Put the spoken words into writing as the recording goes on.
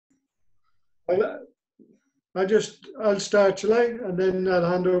I'll, I'll start, shall I? And then I'll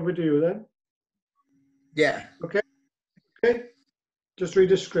hand over to you then. Yeah. Okay. Okay. Just read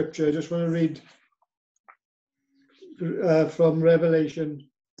the scripture. I just want to read from Revelation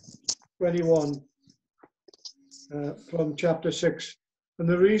 21, from chapter 6. And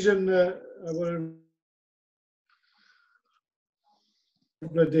the reason I want to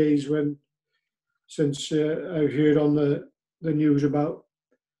couple of days since I've heard on the news about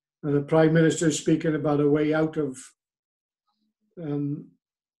the Prime Minister speaking about a way out of a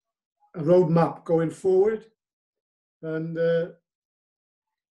roadmap going forward, and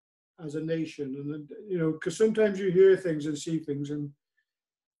as a nation, and because sometimes you hear things and see things, and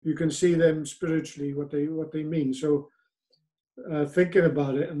you can see them spiritually what they mean. So thinking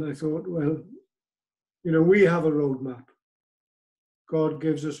about it, and I thought, well, we have a roadmap. God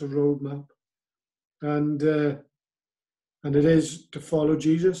gives us a roadmap, and it is to follow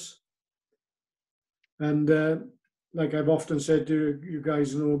Jesus. And like I've often said to you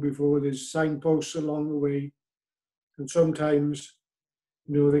guys before, there's signposts along the way, and sometimes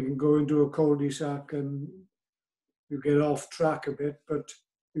they can go into a cul-de-sac and you get off track a bit, but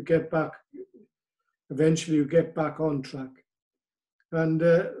you get back. Eventually, you get back on track. And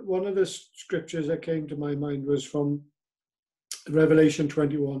one of the scriptures that came to my mind was from Revelation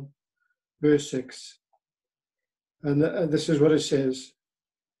 21, verse 6. And this is what it says.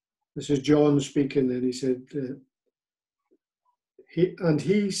 This is John speaking then. He said,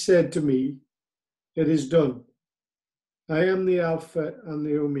 he said to me, "It is done. I am the Alpha and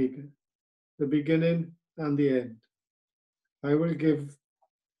the Omega, the beginning and the end. I will give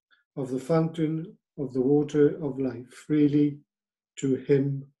of the fountain of the water of life freely to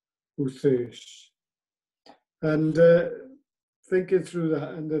him who thirsts." And thinking through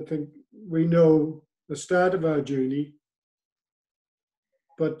that, and I think we know the start of our journey,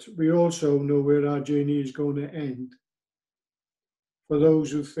 but we also know where our journey is going to end for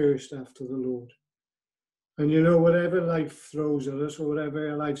those who thirst after the Lord. And whatever life throws at us, or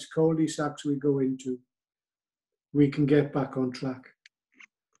whatever life's cul-de-sacs we go into, we can get back on track.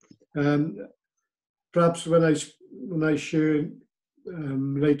 Perhaps when I share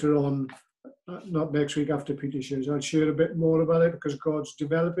later on, not next week after Peter shares, I'll share a bit more about it, because God's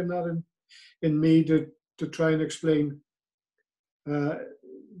developing that in me to try and explain,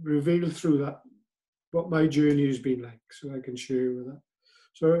 reveal through that what my journey has been like, so I can share with that.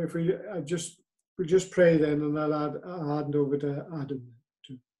 So if we just pray then, and I'll hand over to Adam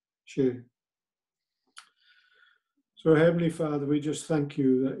to share. So Heavenly Father, we just thank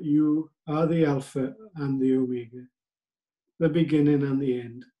you that you are the Alpha and the Omega, the beginning and the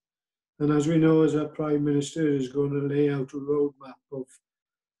end. And as we know, as our Prime Minister is going to lay out a roadmap of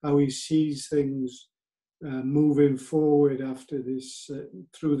how he sees things moving forward after this,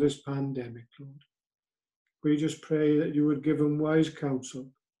 through this pandemic, Lord, we just pray that you would give him wise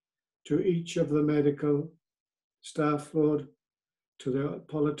counsel to each of the medical staff, Lord, to the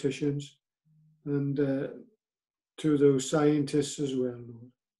politicians, and to those scientists as well,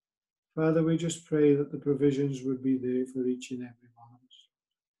 Lord. Father, we just pray that the provisions would be there for each and every one of us.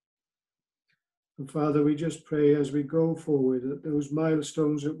 And Father, we just pray as we go forward that those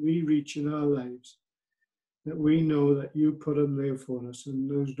milestones that we reach in our lives, that we know that you put them there for us, and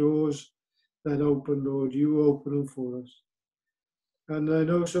those doors that open, Lord, you open them for us. And I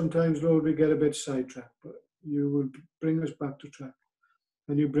know sometimes, Lord, we get a bit sidetracked, but you will bring us back to track,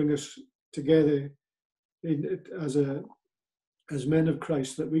 and you bring us together as men of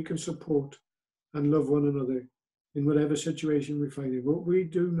Christ, that we can support and love one another in whatever situation we find in. But we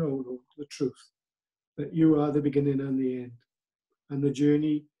do know, Lord, the truth, that you are the beginning and the end. And the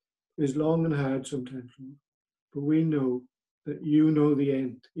journey is long and hard sometimes, Lord. But we know that you know the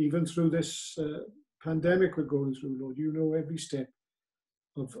end. Even through this pandemic we're going through, Lord, you know every step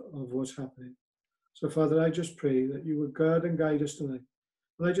of what's happening. So, Father, I just pray that you would guard and guide us tonight.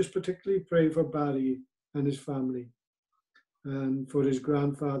 And I just particularly pray for Barry and his family, and for his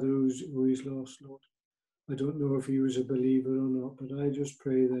grandfather who he's lost, Lord. I don't know if he was a believer or not, but I just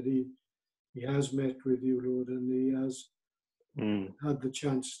pray that he has met with you, Lord, and he has had the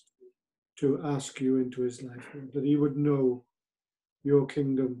chance to ask you into his life, Lord, that he would know your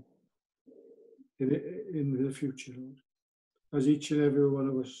kingdom in the future, Lord. As each and every one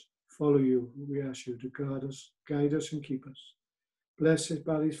of us follow you, we ask you to guide us and keep us. Bless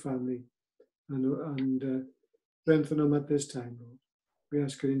Barry's family and strengthen them at this time, Lord. We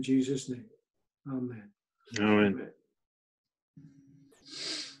ask it in Jesus' name. Amen. Amen.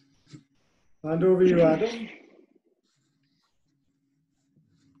 Hand over you, Adam.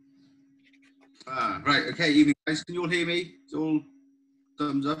 Right, okay, evening guys, can you all hear me? It's all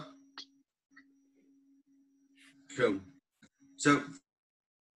thumbs up? Cool. So,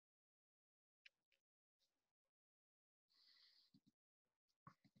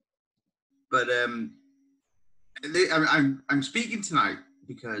 but I'm speaking tonight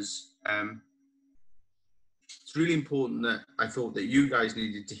because it's really important that I thought that you guys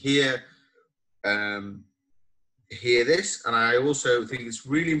needed to hear this, and I also think it's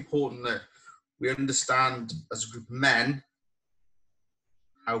really important that we understand as a group of men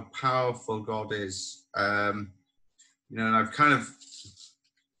how powerful God is. And I've kind of,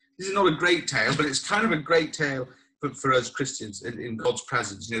 this is not a great tale, but it's kind of a great tale for us Christians in God's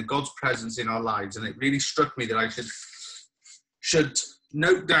presence, God's presence in our lives. And it really struck me that I should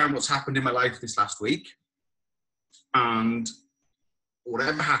note down what's happened in my life this last week, and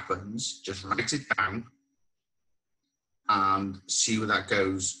whatever happens, just write it down and see where that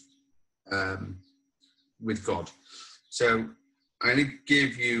goes with God. So I'm going to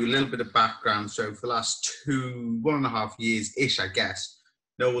give you a little bit of background. So for the last 1.5 years-ish, I guess,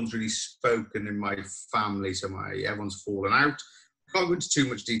 no one's really spoken in my family, so everyone's fallen out. I can't go into too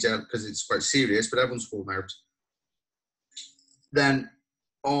much detail because it's quite serious, but everyone's fallen out. Then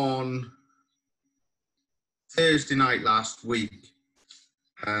on Thursday night last week,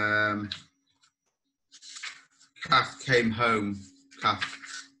 Kath came home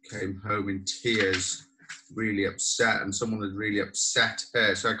in tears, really upset, and someone had really upset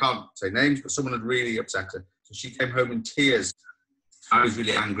her. So I can't say names, but someone had really upset her. So she came home in tears. I was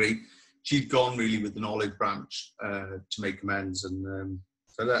really angry. She'd gone really with an olive branch to make amends, and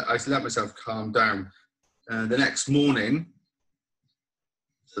so I let myself calm down. The next morning,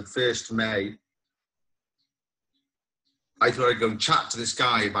 the 1st of May, I thought I'd go and chat to this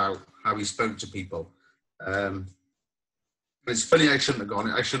guy about how he spoke to people. It's funny, I shouldn't have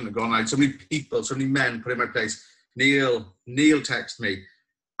gone. I had so many people, so many men put in my place. Neil texted me,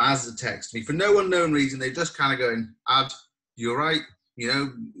 Azza texted me for no unknown reason. They just kind of going, Ad, you all right?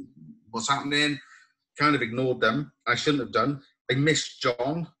 What's happening? Kind of ignored them. I shouldn't have done. I missed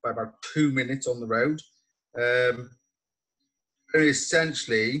John by about 2 minutes on the road.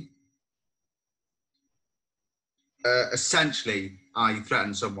 Essentially, I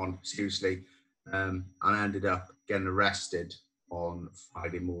threatened someone seriously, and I ended up getting arrested on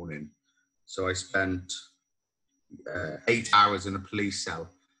Friday morning. So I spent 8 hours in a police cell,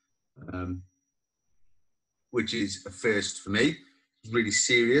 which is a first for me. It's really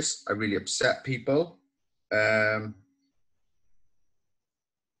serious. I really upset people.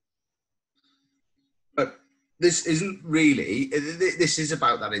 But this isn't really, this is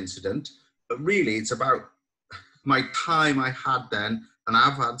about that incident, but really it's about my time I had then and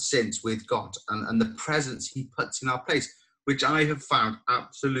I've had since with God and the presence he puts in our place, which I have found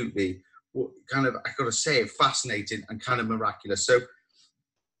absolutely, kind of, I got to say it, fascinating and kind of miraculous. So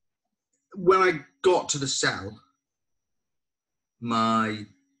when I got to the cell, I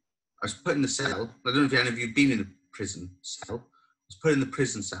was put in the cell. I don't know if any of you have been in a prison cell. I was put in the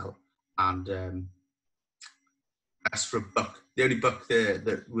prison cell and asked for a book. The only book there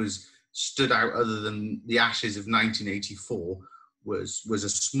that was stood out other than the ashes of 1984 was a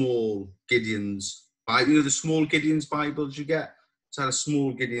small Gideon's Bible. The small Gideon's Bibles you get? It's had a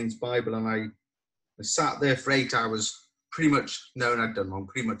small Gideon's Bible, and I sat there for 8 hours, pretty much knowing I'd done wrong,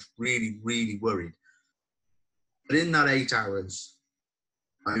 pretty much really, really worried. But in that 8 hours,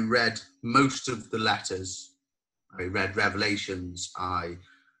 I read most of the letters. I read Revelations. I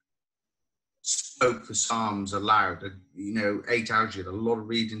spoke the Psalms aloud. 8 hours, you had a lot of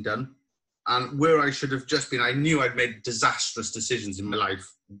reading done. And where I should have just been, I knew I'd made disastrous decisions in my life,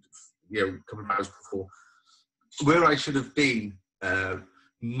 a couple of hours before. Where I should have been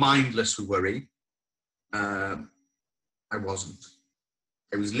mindless with worry, I wasn't.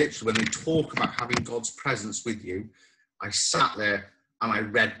 It was literally when they talk about having God's presence with you, I sat there and I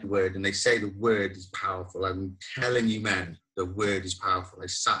read the word, and they say the word is powerful. I'm telling you, men, the word is powerful. I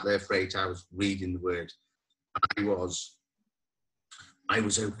sat there for 8 hours reading the word. I was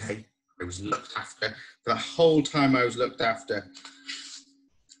okay. I was looked after. For the whole time I was looked after.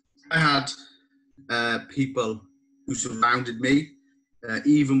 I had people who surrounded me.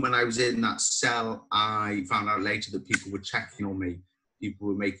 Even when I was in that cell, I found out later that people were checking on me. People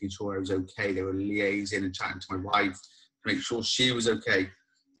were making sure I was okay. They were liaising and chatting to my wife to make sure she was okay.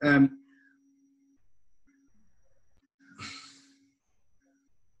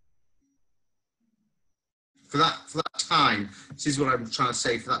 For that time, this is what I'm trying to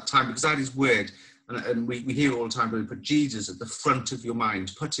say, for that time, because that is word, and we hear all the time, but we put Jesus at the front of your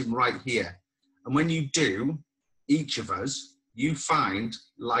mind, put him right here. And when you do, each of us, you find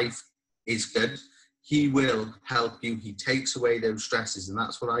life is good. He will help you. He takes away those stresses, and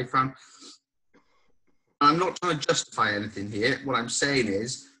that's what I found. I'm not trying to justify anything here. What I'm saying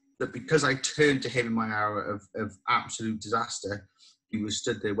is that because I turned to him in my hour of absolute disaster, he was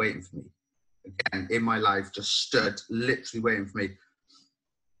stood there waiting for me. Again, in my life, just stood, literally waiting for me.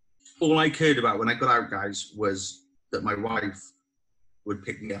 All I cared about when I got out, guys, was that my wife would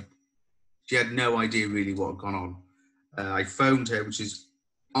pick me up. She had no idea really what had gone on. I phoned her, which is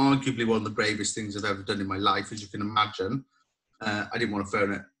arguably one of the bravest things I've ever done in my life, as you can imagine. I didn't want to phone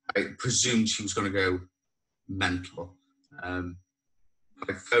her. I presumed she was going to go mental.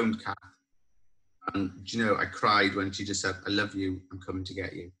 I phoned Kath, and I cried when she just said, "I love you, I'm coming to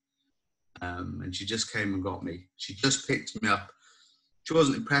get you." And she just came and got me. She just picked me up. She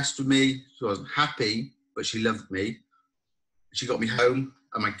wasn't impressed with me, she wasn't happy, but she loved me. She got me home,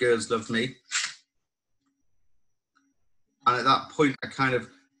 and my girls loved me. And at that point, I kind of,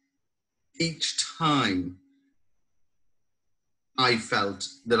 each time I felt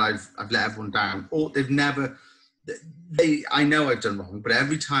that I've let everyone down, or they've never, I know I've done wrong, but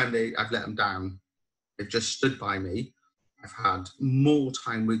every time I've let them down, they've just stood by me. I've had more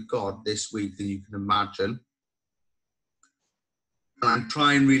time with God this week than you can imagine. And I'm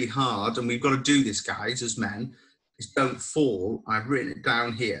trying really hard, and we've got to do this, guys, as men, is don't fall. I've written it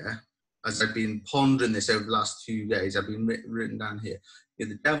down here as I've been pondering this over the last few days. I've been written down here.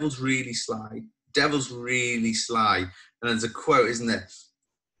 The devil's really sly. Devil's really sly. And there's a quote, isn't there?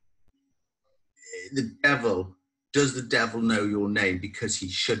 Does the devil know your name? Because he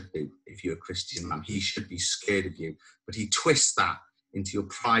should do. If you're a Christian man, he should be scared of you. But he twists that into your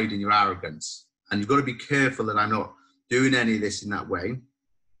pride and your arrogance. And you've got to be careful that I'm not doing any of this in that way.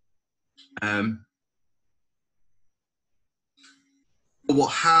 But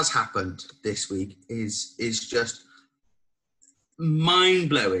what has happened this week is just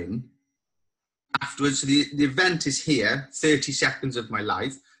mind-blowing. Afterwards, so the event is here, 30 seconds of my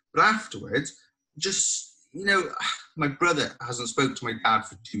life. But afterwards, just, my brother hasn't spoken to my dad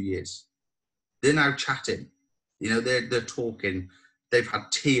for 2 years. They're now chatting. They're talking. They've had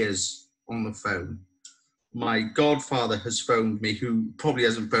tears on the phone. My godfather has phoned me, who probably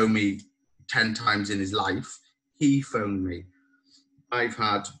hasn't phoned me 10 times in his life. He phoned me. I've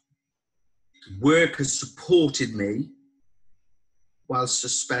had work has supported me while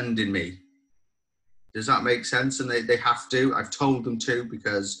suspending me. Does that make sense? And they have to. I've told them to,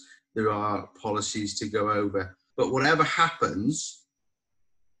 because there are policies to go over. But whatever happens,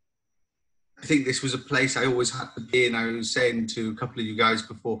 I think this was a place I always had to be in. I was saying to a couple of you guys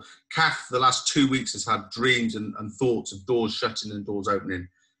before, Kath, the last 2 weeks, has had dreams and thoughts of doors shutting and doors opening.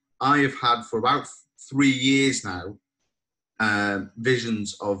 I have had for about 3 years now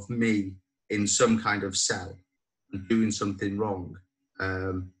visions of me in some kind of cell and doing something wrong.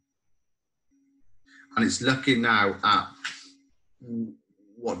 And it's looking now at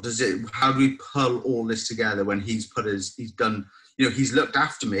how do we pull all this together when he's done, he's looked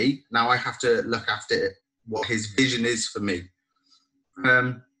after me. Now I have to look after what his vision is for me.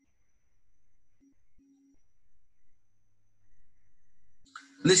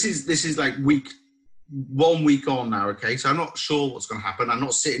 This is like 1 week on now, okay? So I'm not sure what's going to happen. I'm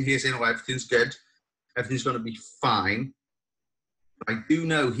not sitting here saying, everything's good. Everything's going to be fine. But I do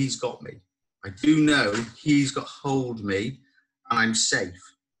know he's got me. I do know he's got hold of me, and I'm safe.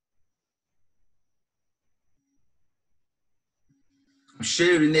 I'm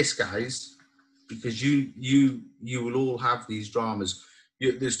sharing this, guys, because you will all have these dramas.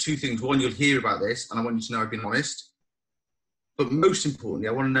 There's two things. One, you'll hear about this, and I want you to know I've been honest. But most importantly,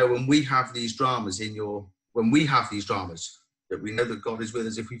 I want to know when we have these dramas that we know that God is with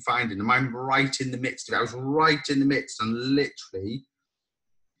us if we find him. I'm right in the midst of it. I was right in the midst, and literally,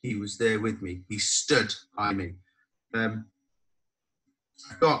 he was there with me. He stood by me. I've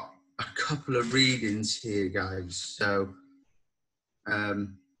got a couple of readings here, guys. So,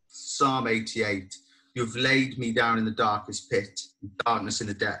 Psalm 88. You've laid me down in the darkest pit, darkness in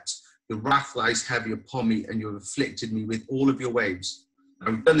the depths. Your wrath lies heavy upon me, and you have afflicted me with all of your waves. Now,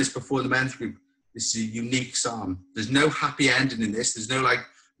 we've done this before in the men's group. This is a unique psalm. There's no happy ending in this. There's no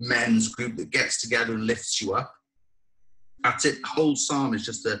men's group that gets together and lifts you up. That's it. The whole psalm is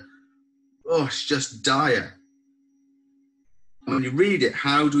just it's just dire. And when you read it,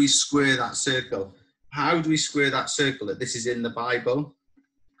 how do we square that circle? How do we square that circle that this is in the Bible?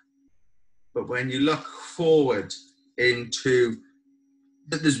 But when you look forward into,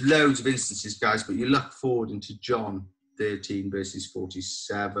 there's loads of instances, guys, but you look forward into John 13, verses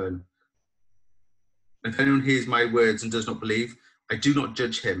 47. If anyone hears my words and does not believe, I do not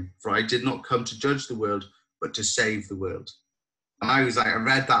judge him, for I did not come to judge the world, but to save the world. And I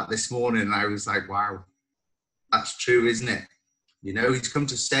read that this morning, and I was like, wow, that's true, isn't it? He's come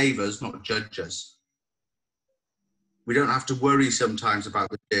to save us, not judge us. We don't have to worry sometimes about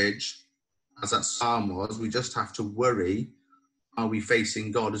the church, as that psalm was. We just have to worry, are we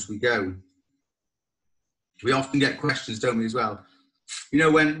facing God as we go? We often get questions, don't we, as well? You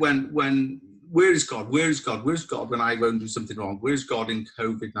know, when where is God? Where is God? Where's God when I won't do something wrong? Where's God in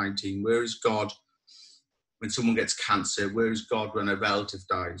COVID-19? Where is God when someone gets cancer? Where is God when a relative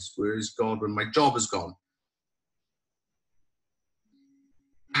dies? Where is God when my job is gone?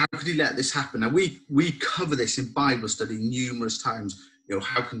 How could he let this happen? And we cover this in Bible study numerous times. You know,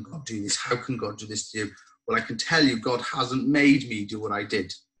 how can God do this? How can God do this to you? Well, I can tell you, God hasn't made me do what I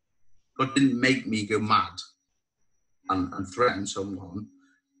did. God didn't make me go mad and threaten someone.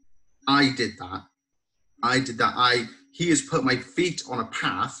 I did that. He has put my feet on a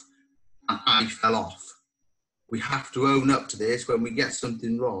path and I fell off. We have to own up to this. When we get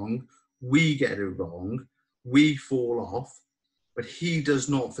something wrong, we get it wrong. We fall off. But he does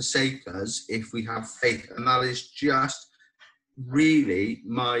not forsake us if we have faith. And that is just really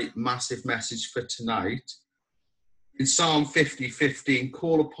my massive message for tonight. In Psalm 50:15,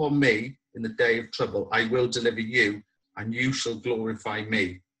 call upon me in the day of trouble. I will deliver you, and you shall glorify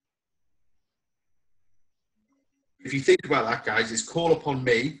me. If you think about that, guys, it's call upon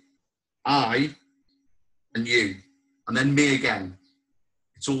me, I, and you, and then me again.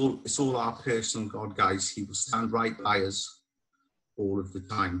 It's all our personal God, guys. He will stand right by us all of the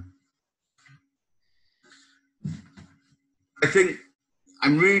time. I think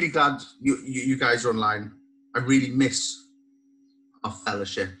I'm really glad you guys are online. I really miss our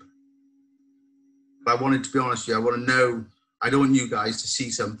fellowship. But I wanted to be honest with you. I want to know, I don't want you guys to see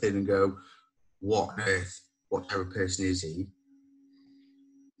something and go, what on earth? What type of person is he?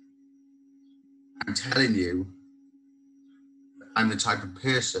 I'm telling you, I'm the type of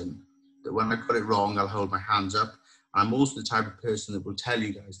person that when I got it wrong, I'll hold my hands up. I'm also the type of person that will tell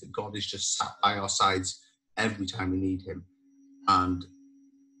you guys that God is just sat by our sides every time we need him. And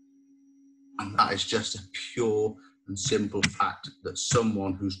that is just a pure and simple fact that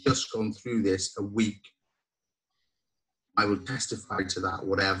someone who's just gone through this a week, I will testify to that,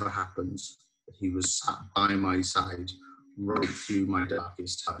 whatever happens, that he was sat by my side right through my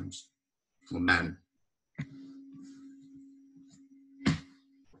darkest times. Amen.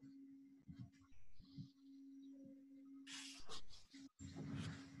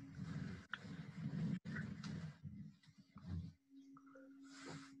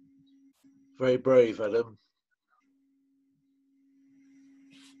 Very brave, Adam.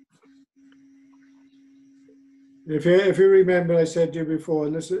 If you remember, I said to you before,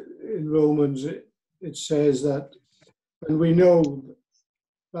 and this in Romans, it says that, and we know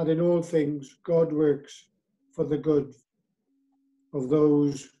that in all things God works for the good of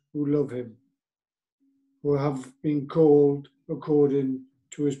those who love him, who have been called according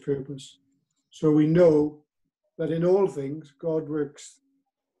to his purpose. So we know that in all things God works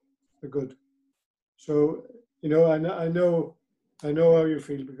for good. So, you know, I know how you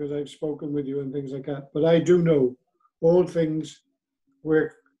feel because I've spoken with you and things like that. But I do know all things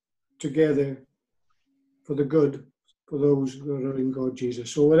work together for the good for those that are in God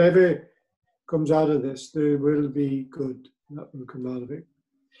Jesus. So whatever comes out of this, there will be good that will come out of it.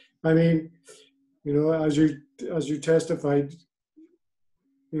 I mean, you know, as you testified,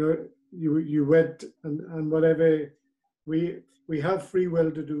 you know, you went and whatever, we have free will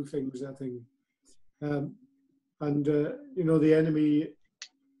to do things, I think. You know, the enemy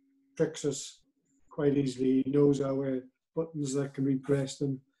tricks us quite easily. He knows our buttons that can be pressed,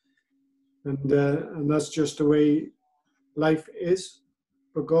 and that's just the way life is.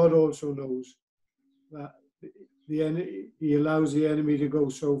 But God also knows that he allows the enemy to go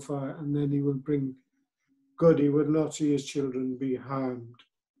so far, and then he will bring good. He will not see his children be harmed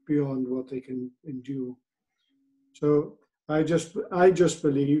beyond what they can endure. So I just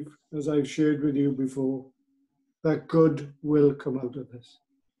believe, as I've shared with you before, that good will come out of this,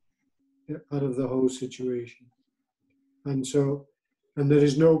 out of the whole situation. And there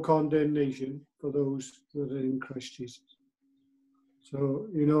is no condemnation for those that are in Christ Jesus. So,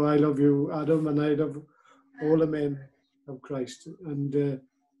 you know, I love you, Adam, and I love all the men of Christ. And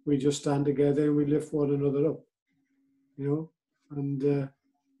we just stand together and we lift one another up, you know, and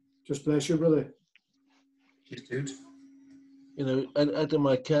just bless you, brother. Cheers, dude. You know, and Adam,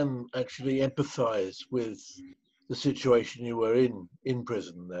 I can actually empathise with the situation you were in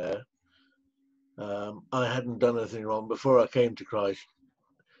prison there. I hadn't done anything wrong. Before I came to Christ,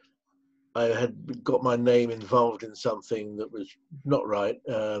 I had got my name involved in something that was not right.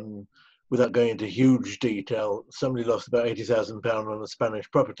 Without going into huge detail, somebody lost about £80,000 on a Spanish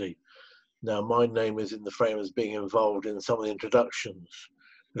property. Now, my name is in the frame as being involved in some of the introductions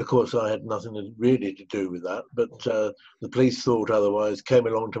And of course, I had nothing really to do with that. But the police thought otherwise, came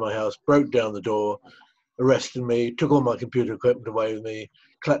along to my house, broke down the door, arrested me, took all my computer equipment away with me,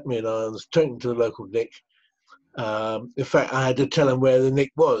 clapped me in irons, taken to the local Nick. In fact, I had to tell them where the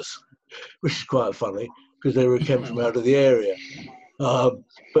Nick was, which is quite funny because they came from out of the area.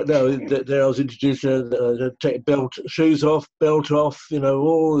 But no, there I was introduced to take shoes off, belt off,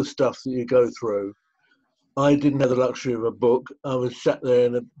 all the stuff that you go through. I didn't have the luxury of a book. I was sat there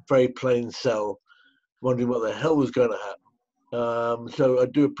in a very plain cell, wondering what the hell was going to happen. So I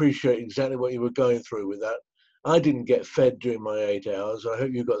do appreciate exactly what you were going through with that. I didn't get fed during my 8 hours. I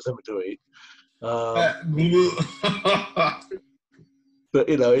hope you got something to eat. But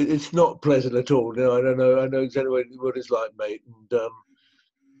it's not pleasant at all. I know exactly what it's like, mate, and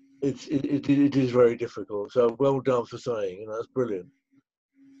it is very difficult. So well done for saying, that's brilliant.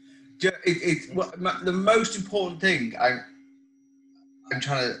 The most important thing I'm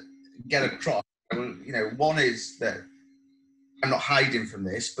trying to get across. One is that I'm not hiding from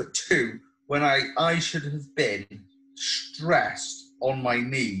this, but two, when I should have been stressed on my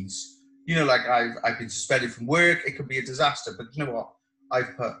knees. Like I've been suspended from work. It could be a disaster, but you know what?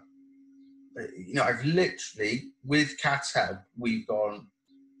 I've literally, with Kat's help, we've gone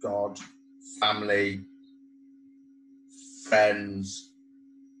God, family, friends,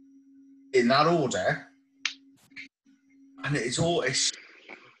 in that order, and it's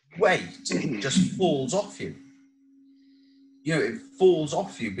weight just falls off you. It falls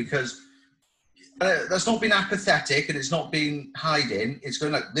off you because that's not being apathetic and it's not being hiding. It's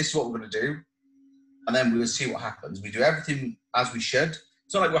going like, this is what we're going to do, and then we'll see what happens. We do everything as we should.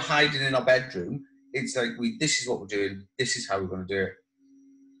 It's not like we're hiding in our bedroom. It's like this is what we're doing. This is how we're going to do it.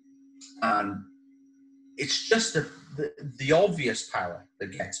 And it's just the obvious power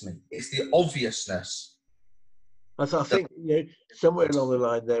that gets me. It's the obviousness. I think somewhere along the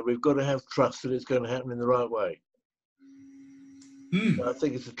line there, we've got to have trust that it's going to happen in the right way. I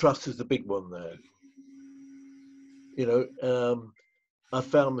think it's the trust is the big one there. I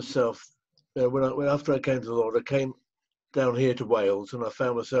found myself after I came to the Lord, I came down here to Wales, and I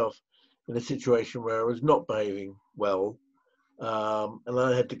found myself in a situation where I was not behaving well, and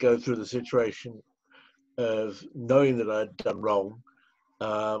I had to go through the situation of knowing that I'd done wrong,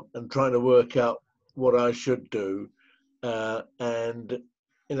 and trying to work out what I should do, and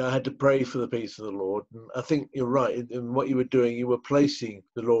I had to pray for the peace of the Lord. And I think you're right in what you were doing. You were placing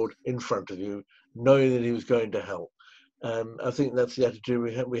the Lord in front of you, knowing that He was going to help. And I think that's the attitude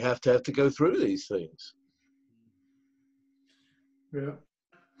we have to go through these things. Yeah,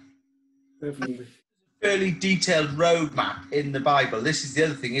 definitely. Fairly detailed roadmap in the Bible. This is the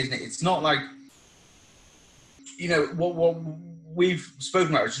other thing, isn't it? It's not like, what we've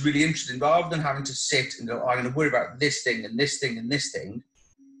spoken about, which is really interesting. Rather than having to sit and go, I'm going to worry about this thing and this thing and this thing,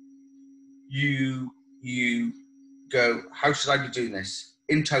 you go, how should I be doing this?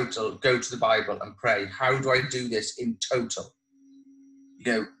 In total, go to the Bible and pray. How do I do this in total?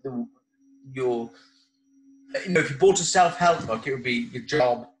 If you bought a self-help book, it would be your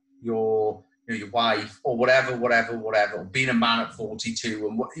job, your wife, or whatever, or being a man at 42,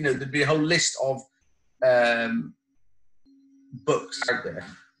 and there'd be a whole list of books out there.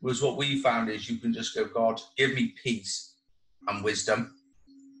 Was what we found is you can just go, God, give me peace and wisdom.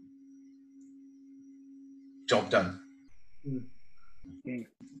 Job done.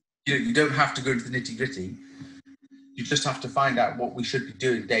 You don't have to go to the nitty gritty. You just have to find out what we should be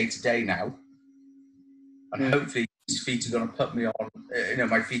doing day to day now, and hopefully his feet are going to put me on.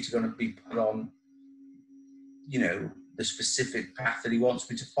 My feet are going to be put on. The specific path that He wants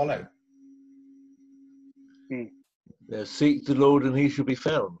me to follow. Seek the Lord, and He shall be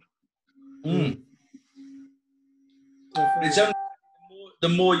found. It's only the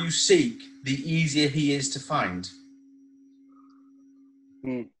more you seek, the easier He is to find.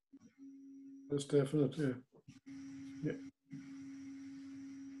 That's definite, yeah.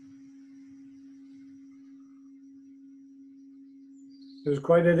 There's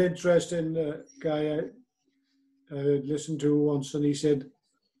quite an interesting guy I listened to once, and he said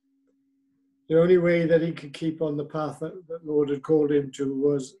the only way that he could keep on the path that Lord had called him to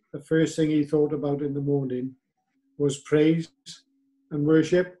was the first thing he thought about in the morning was praise and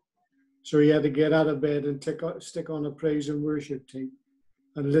worship. So he had to get out of bed and stick on a praise and worship tape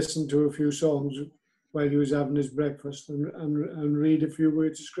and listen to a few songs while he was having his breakfast and read a few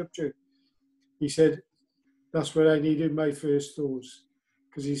words of scripture. He said, that's where I needed my first thoughts,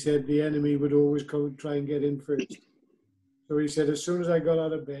 because he said the enemy would always come try and get in first. So he said, as soon as I got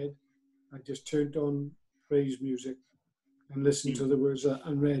out of bed, I just turned on praise music and listened to the words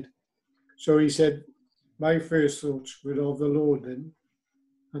and read. So he said, my first thoughts were of the Lord then,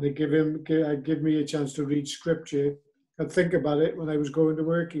 and it give me a chance to read scripture and think about it when I was going to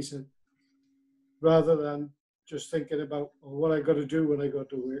work, he said, rather than just thinking about what I got to do when I got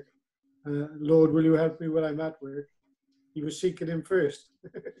to work. Lord, will you help me when I'm at work? He was seeking him first.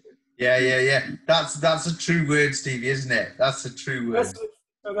 Yeah. That's a true word, Stevie, isn't it? That's a true word.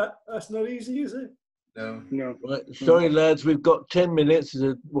 That's not easy, is it? No. Right. Sorry, lads, we've got 10 minutes.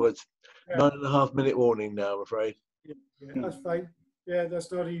 It's 9.5 minute warning now, I'm afraid. Yeah, that's fine. Yeah,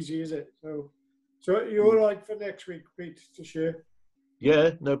 that's not easy, is it? So you're all right for next week, Pete, to share?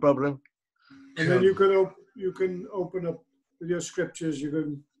 Yeah, no problem. And then you can open up with your scriptures. You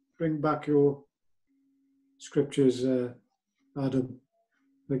can bring back your scriptures, Adam,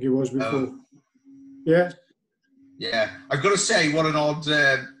 like it was before. Yeah. Yeah, I've got to say, what an odd,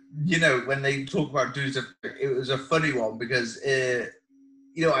 when they talk about doing stuff, it was a funny one because, I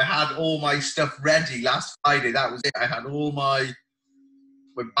had all my stuff ready last Friday. That was it. I had all my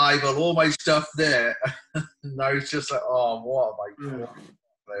Bible, all my stuff there. And I was just like, oh, what am I doing?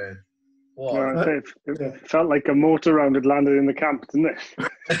 What? It felt like a motor round had landed in the camp, didn't it?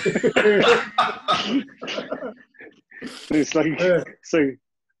 It's like, so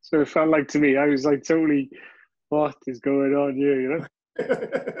it felt like to me, I was like totally, what is going on here,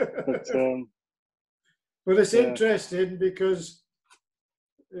 But it's interesting because,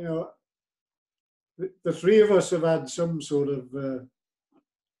 the three of us have had some sort of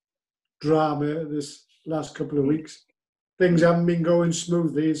drama this last couple of weeks. Things haven't been going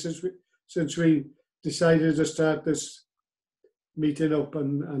smoothly since we decided to start this meeting up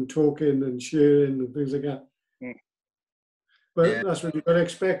and talking and sharing and things like that. But that's what you've got to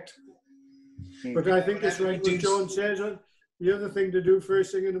expect. But I think it's right what John says. The other thing to do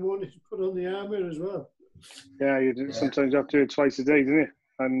first thing in the morning is put on the armour as well. Yeah, sometimes you have to do it twice a day, isn't it?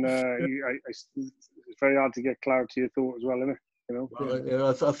 And it's very hard to get clarity of thought as well, isn't it?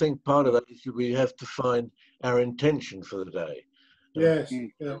 Well, I think part of that is we have to find our intention for the day. Yes.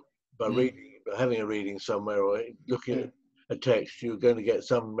 By reading, by having a reading somewhere or looking at a text, you're going to get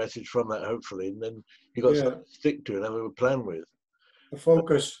some message from that, hopefully, and then you've got something to stick to and have a plan with. A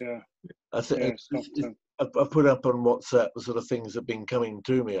focus. I think I've put up on WhatsApp the sort of things that have been coming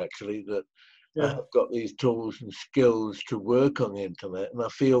to me, actually, that I've got these tools and skills to work on the internet, and I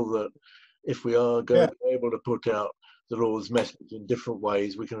feel that if we are going to be able to put out the Lord's message in different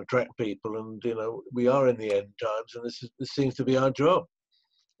ways, we can attract people, and we are in the end times, and this seems to be our job.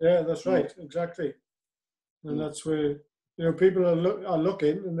 Yeah, that's right, exactly, and that's where people are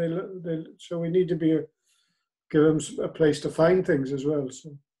looking, and they so we need to give them a place to find things as well.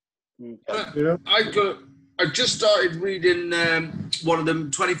 So I just started reading one of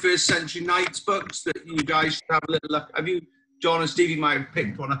them 21st Century Knights books that you guys should have a little look. Have you, John and Stevie might have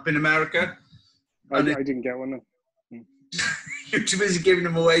picked one up in America? I didn't get one. You're too busy giving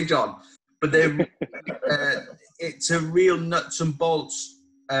them away, John. But it's a real nuts and bolts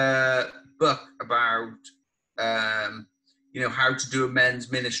book about how to do a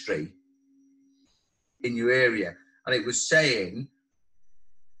men's ministry in your area, and it was saying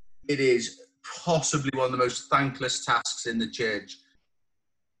it is possibly one of the most thankless tasks in the church.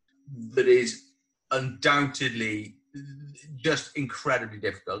 That is undoubtedly just incredibly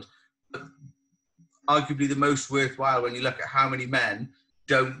difficult, but arguably the most worthwhile when you look at how many men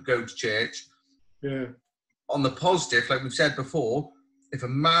don't go to church. Yeah. On the positive, like we've said before, if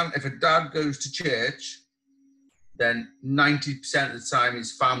a dad goes to church, then 90% of the time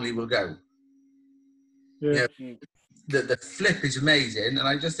his family will go. Yeah. The flip is amazing, and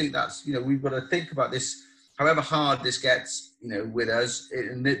I just think that's, we've got to think about this, however hard this gets, with us.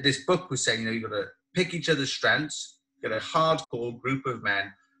 And this book was saying, you've got to pick each other's strengths, get a hardcore group of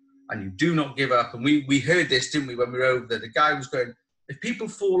men, and you do not give up. And we heard this, didn't we, when we were over there? The guy was going, if people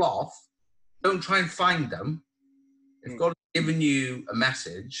fall off, don't try and find them. If God has given you a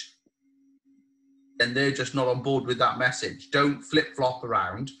message, then they're just not on board with that message. Don't flip-flop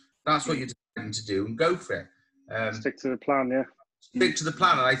around. That's what you're deciding to do, and go for it. Stick to the plan, yeah. Stick to the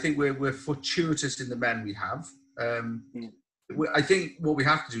plan, and I think we're fortuitous in the men we have. I think what we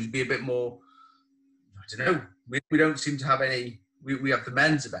have to do is be a bit more, I don't know, we don't seem to have any, we have the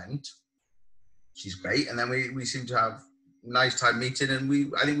men's event, which is great, and then we seem to have a nice time meeting,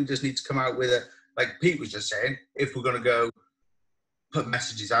 and I think we just need to come out with like Pete was just saying, if we're going to go put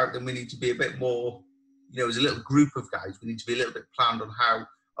messages out, then we need to be a bit more, as a little group of guys, we need to be a little bit planned on how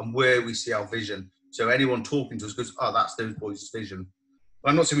and where we see our vision. So anyone talking to us goes, oh, that's those boys' vision. But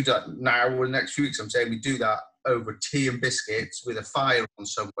I'm not saying we do that now or the next few weeks. I'm saying we do that over tea and biscuits with a fire on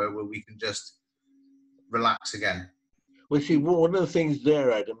somewhere where we can just relax again. Well, see, one of the things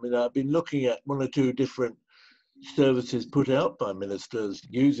there, Adam, I've been looking at one or two different services put out by ministers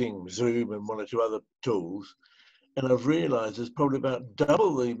using Zoom and one or two other tools, and I've realised there's probably about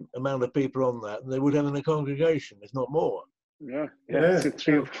double the amount of people on that than they would have in a congregation, if not more. Yeah. Yeah. It's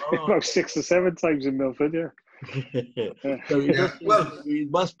about 6 or 7 times in Milford, yeah. So it, Yeah, well-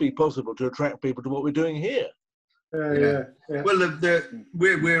 it must be possible to attract people to what we're doing here. Yeah. Well,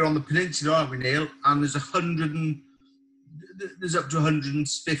 we're on the peninsula, aren't we, Neil? And there's there's up to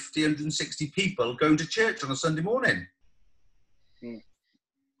 150, 160 people going to church on a Sunday morning. Mm.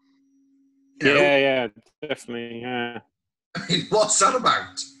 You know, Yeah, definitely. Yeah. I mean, what's that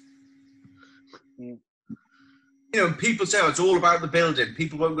about? Mm. You know, people say, oh, it's all about the building.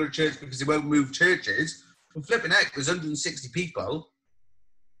 People won't go to church because they won't move churches. Well, flipping heck, there's 160 people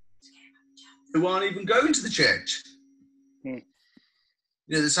who aren't even going to the church. Mm.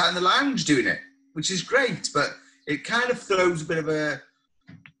 You know, they're sat in the lounge doing it, which is great, but it kind of throws a bit of a,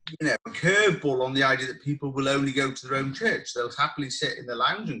 you know, a curveball on the idea that people will only go to their own church. They'll happily sit in the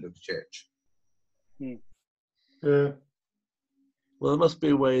lounge and go to church. Yeah. Well, there must be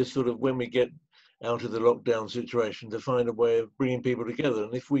a way, sort of, when we get out of the lockdown situation, to find a way of bringing people together.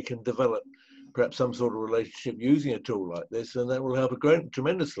 And if we can develop perhaps some sort of relationship using a tool like this, then that will help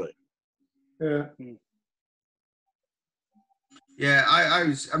tremendously. Yeah. Yeah,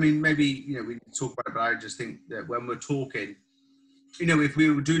 I mean, maybe, you know, we can talk about it, but I just think that when we're talking, you know, if we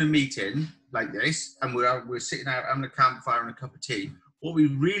were doing a meeting like this and we're sitting out having a campfire and a cup of tea, what we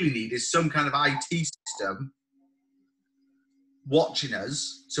really need is some kind of IT system watching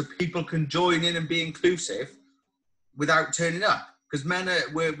us so people can join in and be inclusive without turning up. Because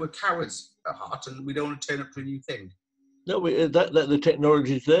we're cowards at heart and we don't want to turn up to a new thing. No, that the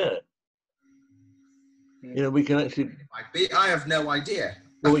technology's there. You know, we can actually. It might be. I have no idea.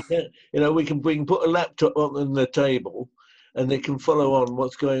 Well, we can. You know, we can put a laptop on the table, and they can follow on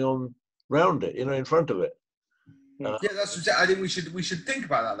what's going on round it. You know, in front of it. Yeah, that's what I think we should think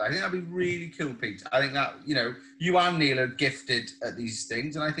about that. I think that'd be really cool, Pete. I think that, you know, you and Neil are gifted at these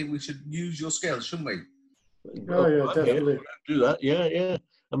things, and I think we should use your skills, shouldn't we? Oh, yeah, definitely. Do that. Yeah.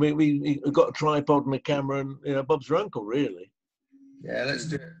 I mean, we've got a tripod and a camera, and, you know, Bob's your uncle, really. Yeah, let's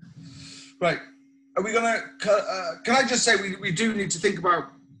do it. Right. Are we gonna? Can I just say we do need to think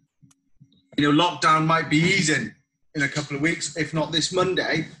about, you know, lockdown might be easing in a couple of weeks, if not this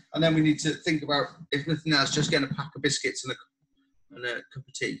Monday, and then we need to think about, if nothing else, just getting a pack of biscuits and a cup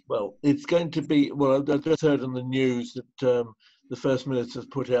of tea. Well, it's going to be. Well, I just heard on the news that the First Minister's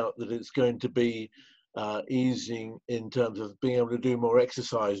put out that it's going to be easing in terms of being able to do more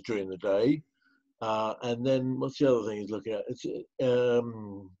exercise during the day. And then what's the other thing he's looking at? It's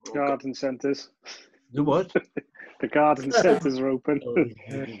Garden centres. The what? The garden centres are open.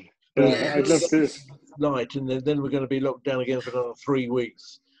 I'd love to. Light, and then we're going to be locked down again for another 3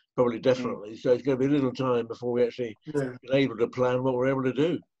 weeks, probably, definitely. So it's going to be a little time before we actually been able to plan what we're able to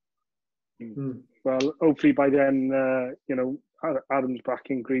do. Well, hopefully by then, you know, Adam's back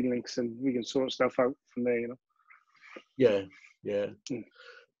in Green Links and we can sort stuff out from there, you know. Yeah. Yeah.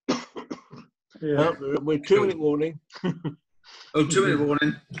 We're 2 minute warning. Oh, 2 minute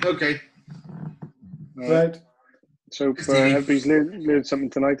warning. Okay. Right. So everybody's learned something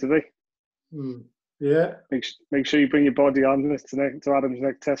tonight, today. Yeah. Make sure you bring your body on this to Adam's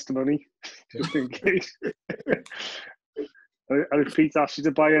next testimony, just in case. And if Pete asks you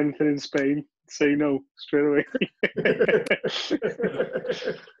to buy anything in Spain, say no straight away.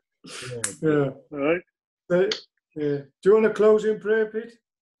 Yeah. All right. Yeah. Do you want to close in prayer, Pete?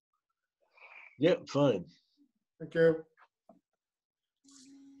 Yeah, fine. Thank you.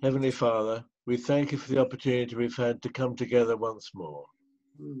 Heavenly Father, we thank you for the opportunity we've had to come together once more.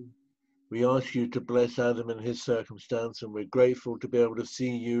 We ask you to bless Adam in his circumstance, and we're grateful to be able to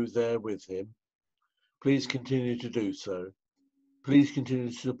see you there with him. Please continue to do so. Please continue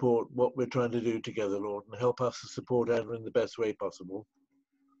to support what we're trying to do together, Lord, and help us to support Adam in the best way possible.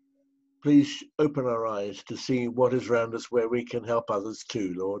 Please open our eyes to see what is around us where we can help others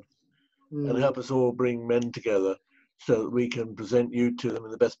too, Lord, and help us all bring men together so that we can present you to them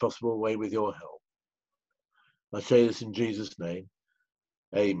in the best possible way with your help. I say this in Jesus' name.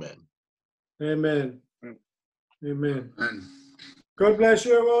 Amen. Amen. Amen. God bless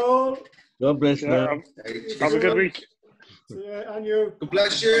you all. God bless you. Have a good week. Yeah, and you. God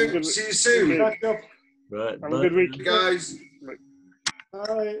bless you. See you soon. Catch up. Right. Have a good week, guys.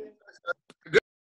 Bye.